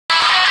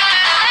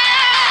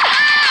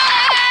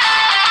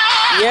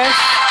Yes.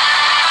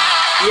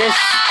 Yes.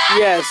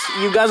 Yes.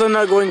 You guys are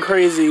not going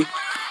crazy.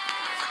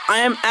 I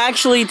am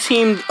actually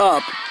teamed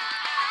up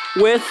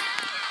with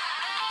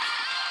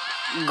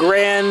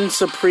Grand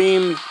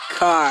Supreme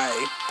Kai.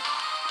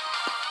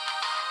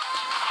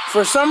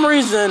 For some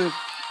reason,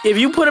 if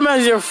you put him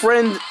as your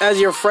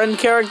friend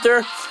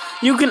character,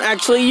 you can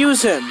actually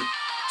use him.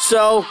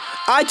 So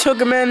I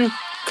took him in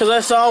because I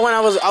saw when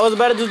I was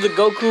about to do the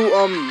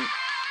Goku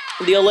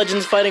the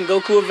Legends Fighting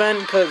Goku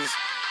event, because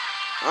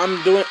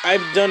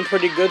I've done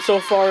pretty good so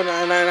far, and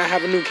I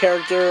have a new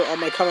character on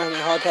my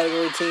Kamehameha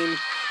category team,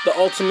 the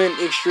Ultimate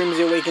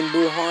Extremely Awakened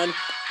Buhan.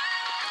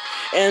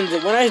 And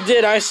when I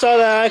did, I saw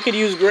that I could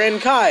use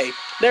Grand Kai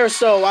there,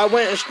 so I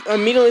went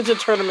immediately to the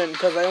tournament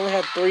because I only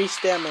had 3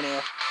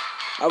 stamina.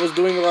 I was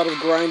doing a lot of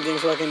grinding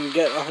so I can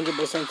get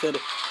 100%ed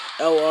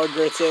LR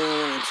Great Saiyan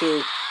 1 and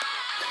 2.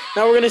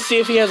 Now we're gonna see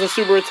if he has a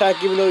super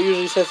attack, even though it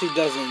usually says he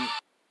doesn't.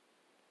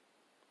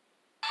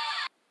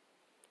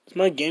 Is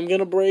my game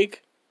gonna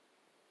break?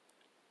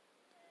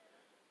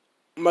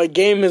 My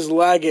game is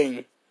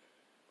lagging.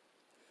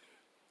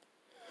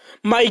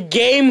 My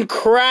game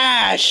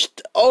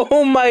crashed!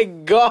 Oh my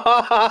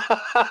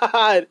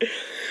god!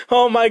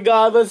 Oh my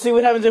god, let's see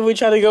what happens if we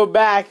try to go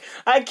back.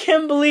 I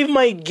can't believe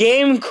my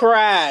game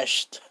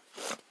crashed!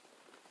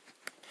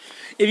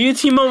 If you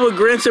team up with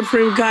Grand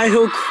Supreme Kai,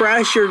 he'll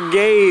crash your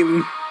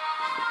game.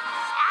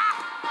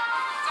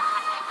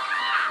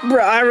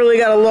 Bruh, I really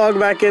gotta log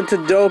back into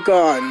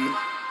Dokkon.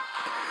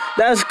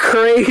 That's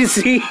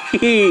crazy!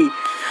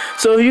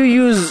 So if you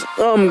use,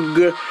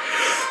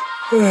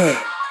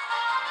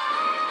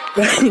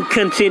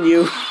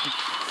 continue.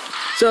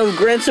 So if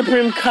Grand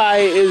Supreme Kai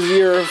is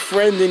your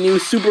friend and you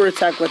super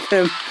attack with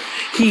him,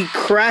 he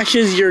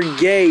crashes your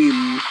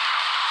game.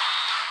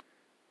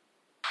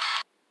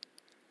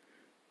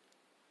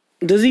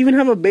 Does he even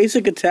have a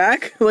basic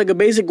attack? Like a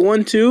basic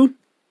 1-2?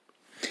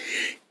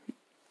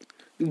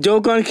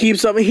 Dokkon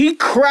keeps up. He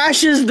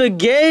crashes the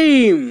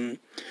game!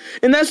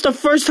 And that's the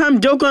first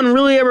time Dokkon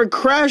really ever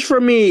crashed for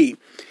me.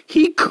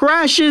 He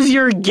crashes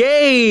your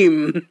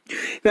game.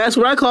 That's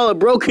what I call a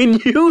broken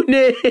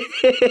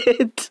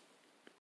unit.